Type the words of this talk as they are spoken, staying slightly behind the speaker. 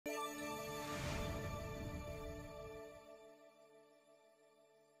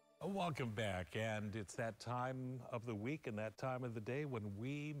Welcome back, and it's that time of the week and that time of the day when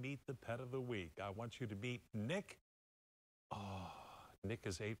we meet the pet of the week. I want you to meet Nick. Oh, Nick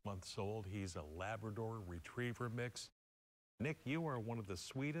is 8 months old. He's a Labrador Retriever mix. Nick, you are one of the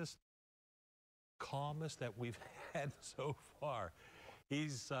sweetest, calmest that we've had so far.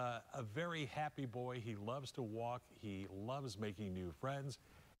 He's a very happy boy. He loves to walk. He loves making new friends,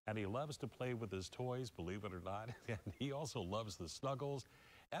 and he loves to play with his toys, believe it or not. And he also loves the snuggles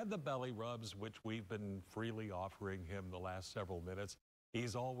and the belly rubs, which we've been freely offering him the last several minutes.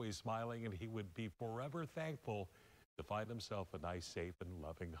 He's always smiling, and he would be forever thankful to find himself a nice, safe, and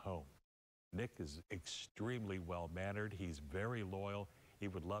loving home. Nick is extremely well-mannered. He's very loyal. He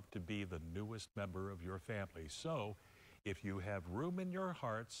would love to be the newest member of your family. So if you have room in your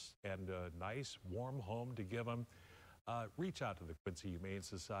hearts and a nice, warm home to give him, reach out to the Quincy Humane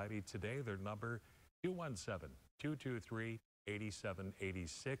Society today. Their number, 217-223-8786.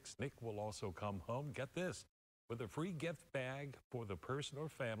 Nick will also come home, get this, with a free gift bag for the person or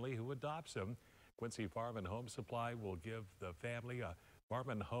family who adopts him. Quincy Farm and Home Supply will give the family a Farm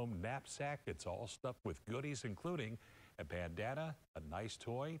and Home knapsack. It's all stuffed with goodies, including a bandana, a nice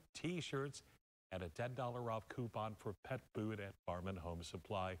toy, T-shirts, and a $10 off coupon for pet food at Farm and Home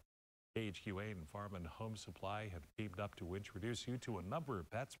Supply. KHQA and Farm and Home Supply have teamed up to introduce you to a number of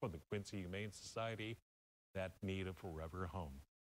pets from the Quincy Humane Society that need a forever home.